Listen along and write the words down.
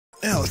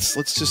Yeah,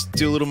 let's just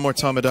do a little more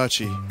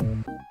Tomodachi.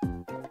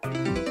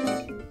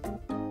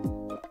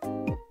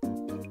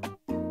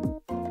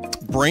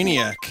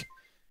 Brainiac.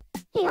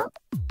 Yeah.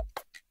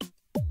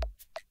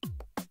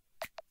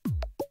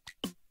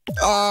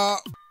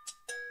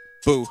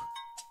 Boo.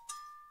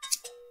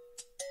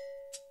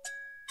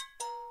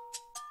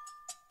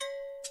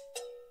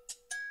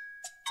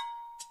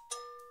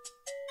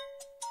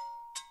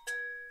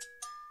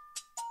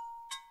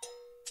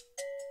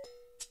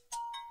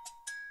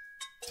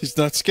 He's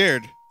not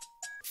scared.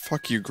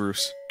 Fuck you,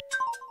 Groose.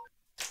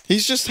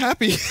 He's just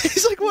happy.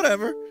 He's like,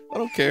 whatever. I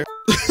don't care.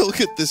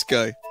 Look at this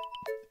guy.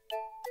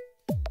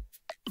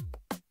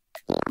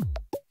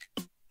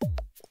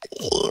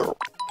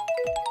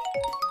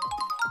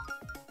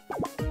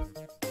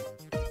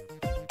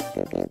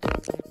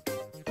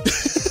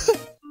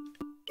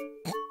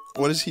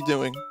 What is he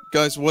doing?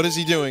 Guys, what is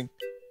he doing?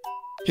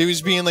 He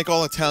was being like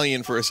all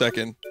Italian for a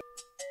second.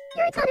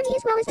 Your economy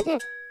is well as it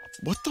is.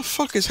 What the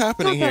fuck is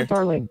happening here?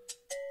 Darling.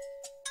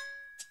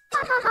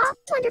 Ha ha ha,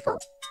 wonderful.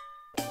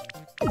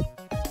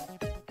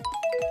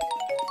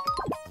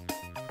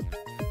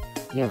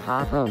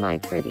 Yahaho, my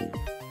pretty.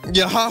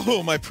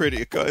 Yahoo, my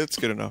pretty. God, that's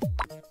good enough.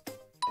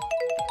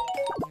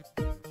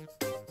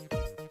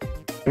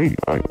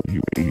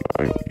 A-I-O-U,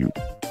 A-I-O-U.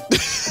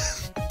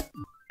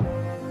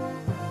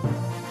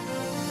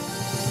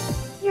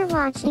 You're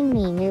watching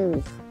Me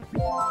News.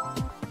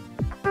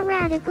 A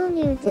radical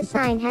new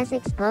design has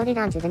exploded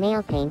onto the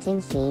nail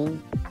painting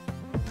scene.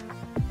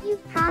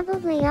 You've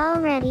probably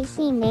already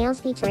seen nails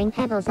featuring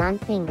pebbles on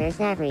fingers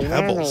everywhere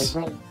Pebbles?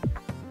 lately.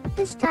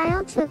 The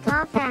style took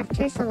off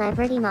after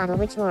celebrity model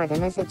which wore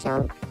them as a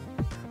joke.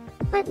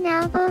 But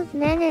now both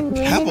men and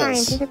women are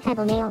Pebbles? into the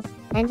pebble nails,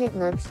 and it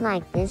looks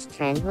like this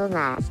trend will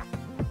last.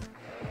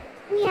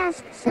 We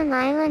asked some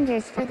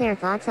islanders for their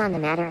thoughts on the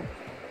matter.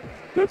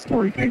 That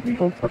story gave me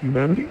hope for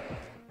humanity.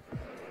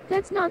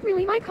 That's not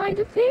really my kind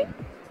of thing.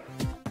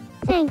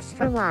 Thanks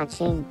for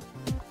watching.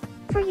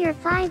 For your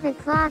 5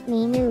 o'clock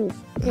Me News,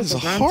 This is a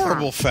Vinesauce,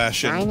 horrible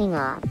fashion. signing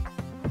off.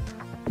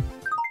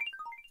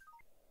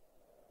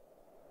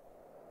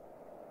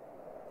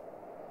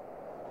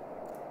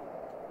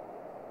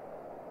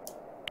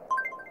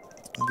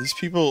 These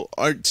people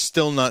are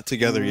still not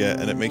together yet,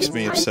 and it makes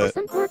me It's time upset. for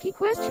some quirky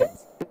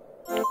questions.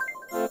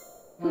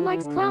 Who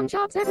likes clown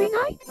jobs every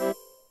night?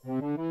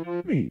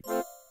 Me.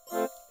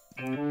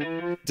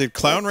 Did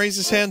Clown raise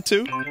his hand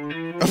too?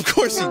 Of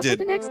course he Now for the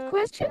did. next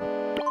question.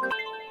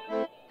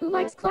 Who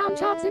likes clown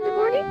jobs in the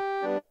morning?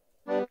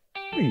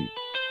 Me.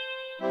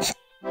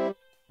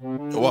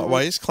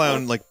 Why is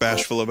Clown like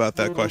bashful about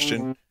that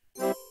question?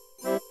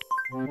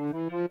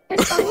 And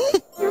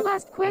finally, your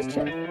last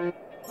question.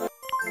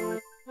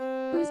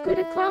 Who's good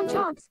at clown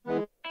jobs?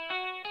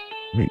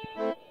 Me.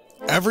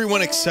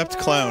 Everyone except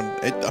Clown.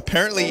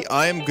 Apparently,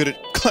 I am good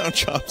at clown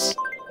jobs.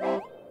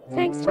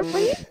 Thanks for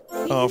playing. See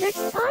Oh, you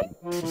next time.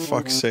 For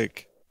fuck's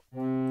sake.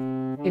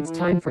 It's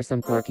time for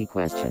some quirky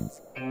questions.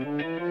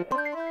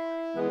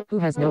 Who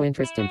has no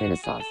interest in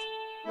Vinesauce?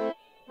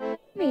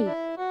 Me.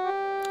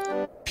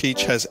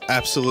 Peach has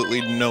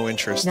absolutely no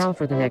interest. Now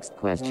for the next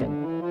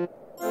question.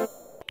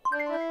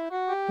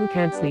 Who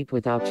can't sleep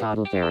without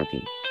child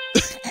therapy?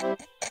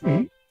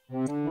 Me.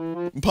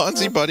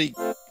 Bonzi buddy.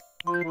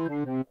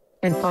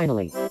 And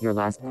finally, your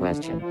last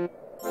question.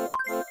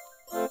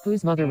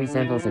 Whose mother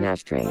resembles an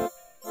ashtray?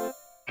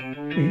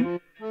 Me.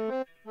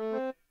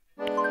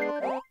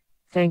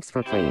 Thanks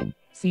for playing.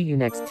 See you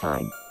next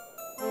time.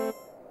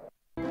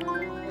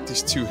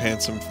 These two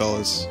handsome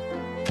fellas.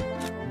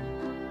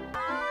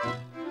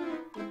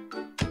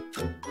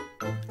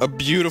 A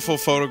beautiful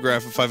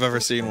photograph if I've ever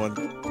seen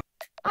one.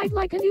 I'd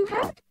like a new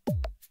hat.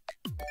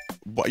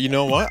 You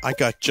know what? I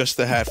got just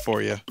the hat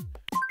for you.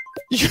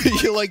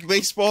 You like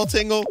baseball,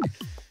 Tingle?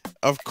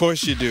 Of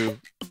course you do.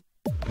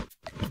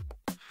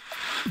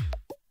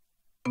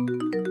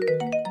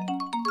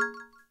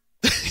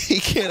 He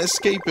can't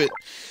escape it.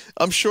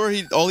 I'm sure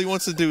all he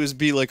wants to do is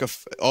be like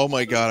oh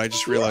my god, I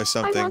just realized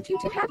I something. want you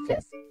to have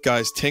this.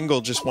 Guys,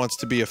 Tingle just wants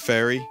to be a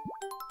fairy.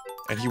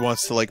 And he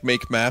wants to like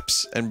make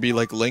maps and be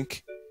like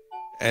Link.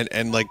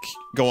 And like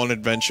go on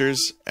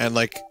adventures. And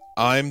like,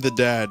 I'm the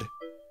dad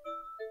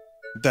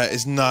that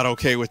is not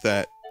okay with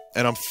that.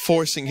 And I'm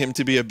forcing him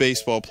to be a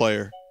baseball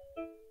player.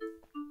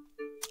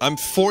 I'm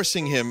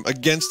forcing him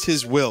against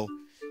his will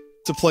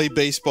to play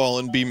baseball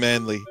and be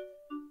manly.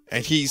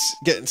 And he's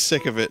getting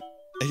sick of it.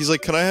 And he's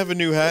like, can I have a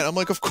new hat? I'm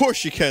like, of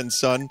course you can,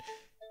 son.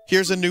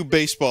 Here's a new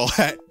baseball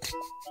hat.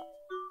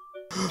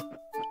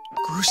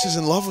 Groose is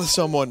in love with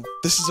someone.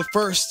 This is a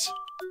first.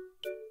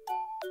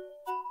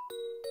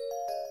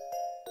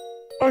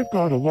 I've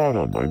got a lot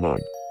on my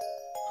mind.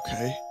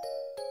 Okay.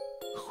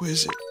 Who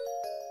is it?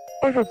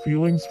 I have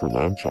feelings for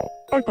Lamb Chop.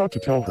 I've got to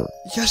tell her.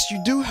 Yes,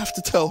 you do have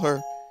to tell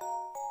her.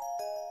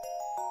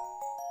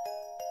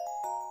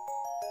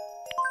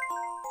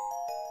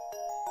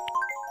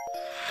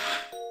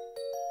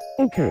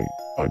 Okay,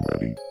 I'm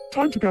ready.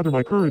 Time to gather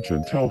my courage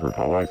and tell her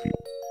how I feel.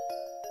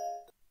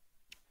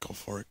 Go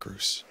for it,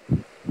 Groose.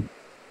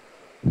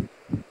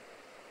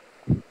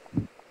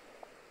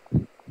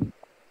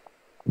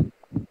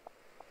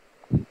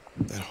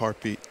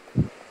 heartbeat.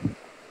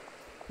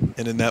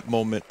 And in that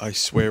moment, I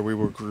swear we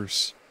were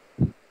Groose.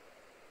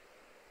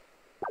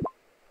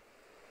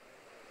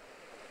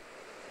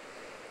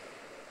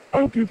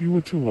 I'll give you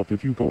a tulip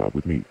if you go out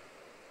with me.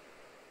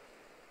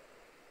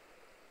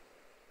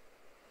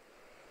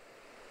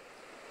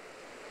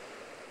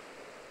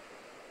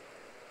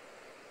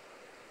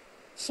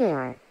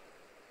 Sure.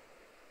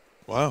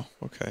 Wow,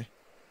 okay.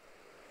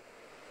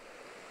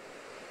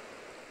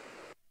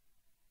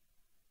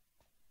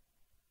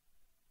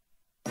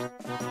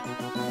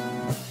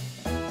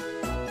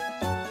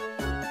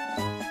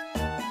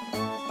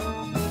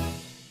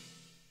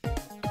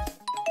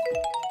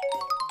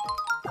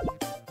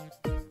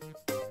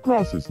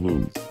 Grosses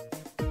lose.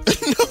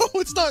 No,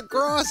 it's not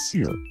Gross.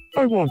 Here,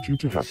 I want you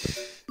to have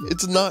this.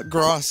 It's not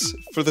Gross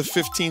for the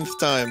 15th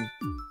time.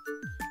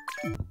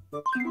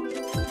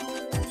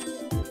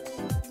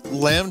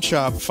 Lamb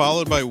Chop,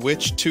 followed by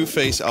Witch,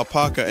 Two-Face,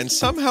 Alpaca, and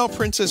somehow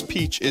Princess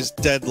Peach is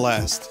dead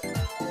last.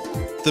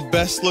 The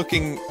best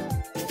looking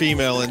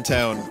female in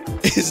town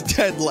is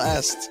dead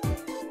last.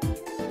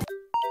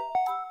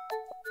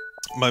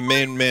 My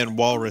main man,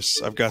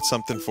 Walrus, I've got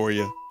something for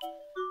you.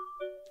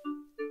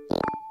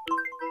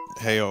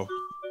 Heyo.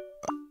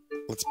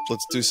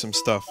 Let's do some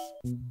stuff.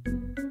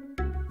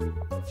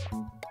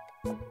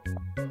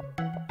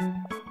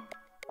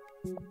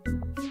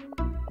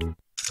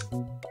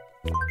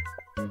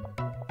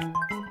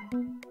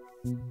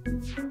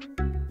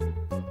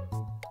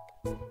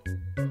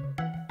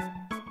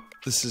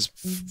 This is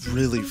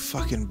really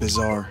fucking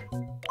bizarre.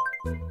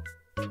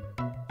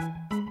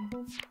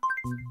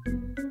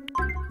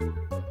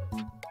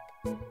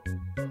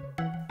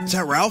 Is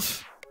that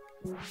Ralph?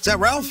 Is that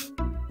Ralph?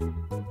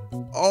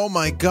 Oh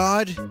my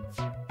god.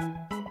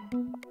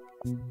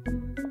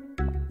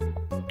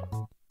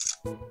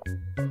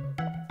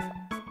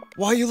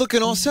 Why are you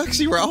looking all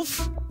sexy,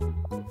 Ralph?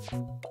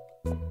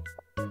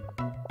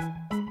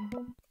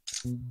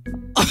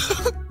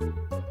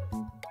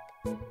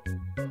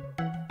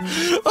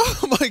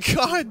 Oh my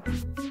god.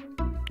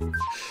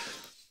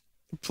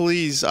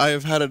 Please, I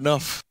have had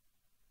enough.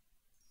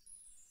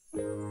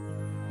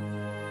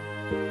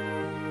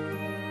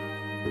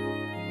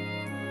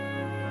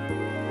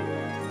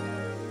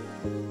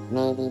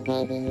 Maybe,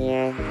 baby,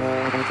 you're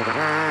good into the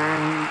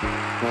wrong.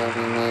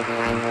 Maybe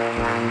I'm the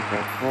one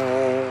for who.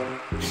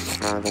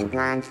 Holding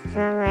blonde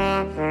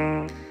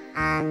forever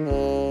on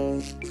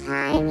this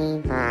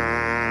tiny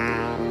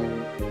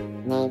vine.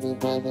 Maybe,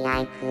 baby,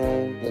 I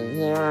could be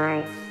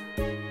yours.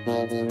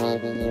 Maybe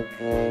you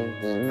could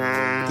be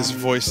mine. This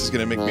voice is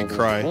gonna make me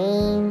cry.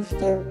 Dreams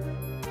do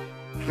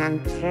come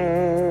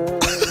true.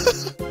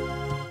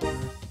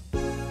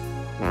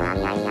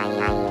 Maybe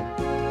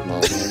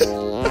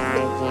we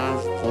are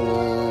destiny.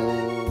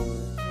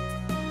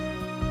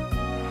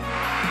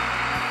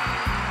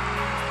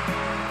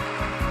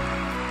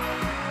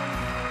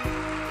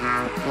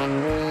 How can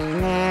we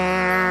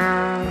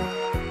now?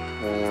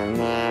 We'll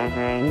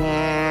never know.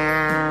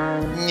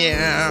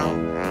 Yeah.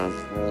 Unless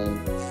we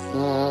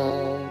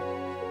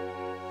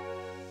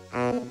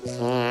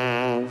say a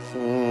chance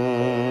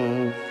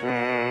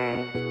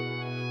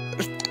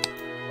first.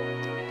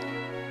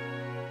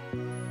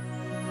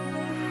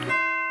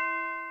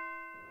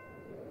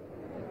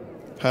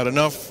 Had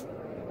enough.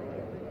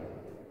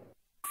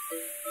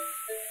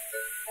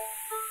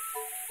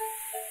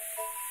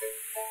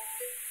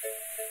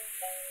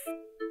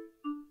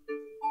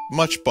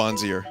 Much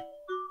bonzier.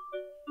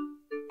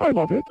 I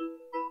love it.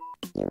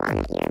 You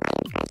want to hear my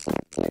impression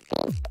of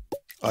Two-Face?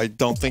 I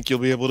don't think you'll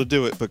be able to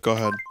do it, but go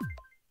ahead.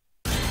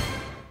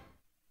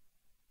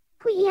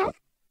 Yes.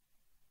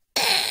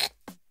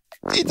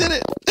 He did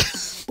it!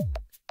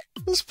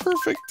 That's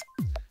perfect.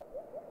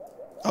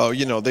 Oh,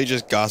 you know, they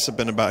just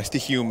gossiping about the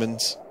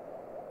humans.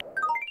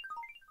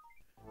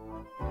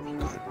 Oh,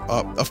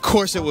 God. Of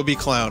course it would be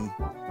Clown.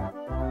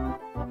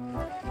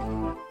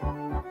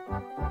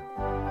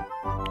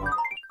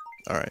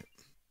 Alright.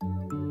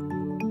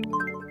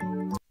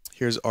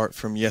 Here's art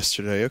from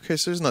yesterday. Okay,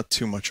 so there's not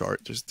too much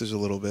art. There's a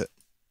little bit.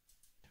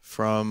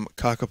 From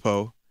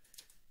Kakapo.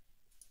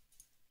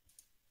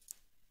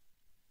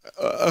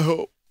 I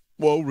hope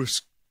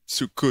Walrus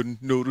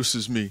Sukun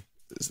notices me.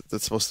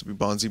 That's supposed to be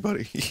Bonzi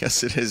Buddy.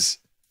 Yes, it is.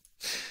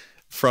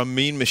 From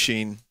Mean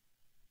Machine,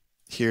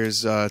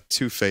 here's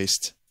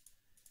Two-Faced.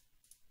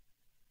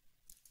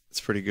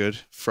 It's pretty good.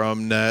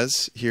 From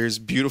Naz, here's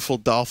Beautiful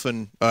Mermaid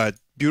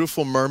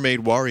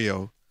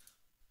Wario.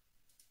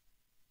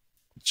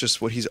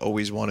 Just what he's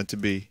always wanted to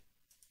be.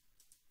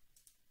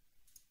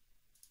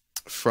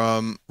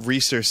 From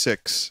Reeser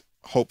 6,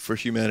 Hope for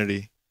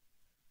Humanity.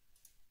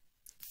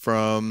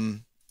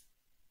 From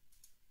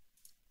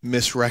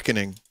Miss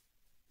Reckoning.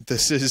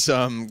 This is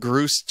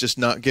Groose just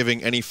not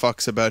giving any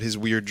fucks about his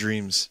weird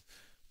dreams.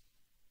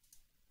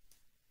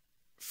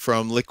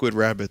 From Liquid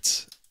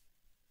Rabbits.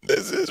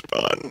 This is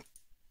fun.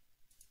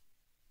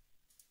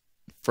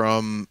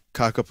 From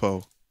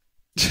Kakapo.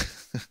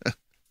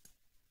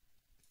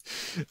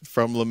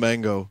 From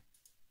Lamango.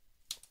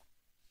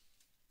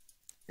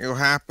 You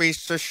happy,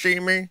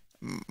 Sashimi?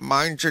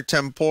 Mind your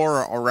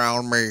tempura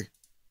around me.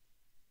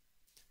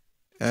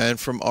 And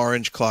from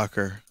Orange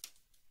Clocker,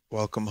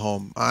 welcome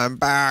home. I'm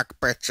back,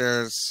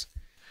 bitches.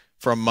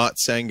 From Mott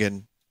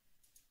Sangan,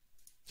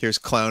 here's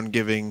Clown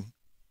giving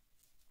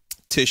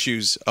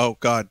tissues. Oh,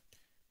 God.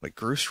 Like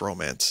Groose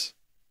romance.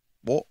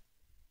 What?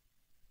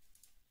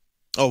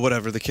 Oh,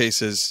 whatever the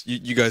case is.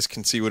 You guys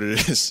can see what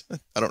it is.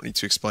 I don't need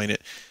to explain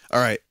it. All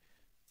right.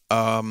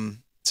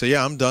 So,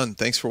 yeah, I'm done.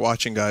 Thanks for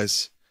watching,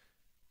 guys.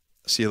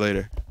 See you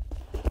later.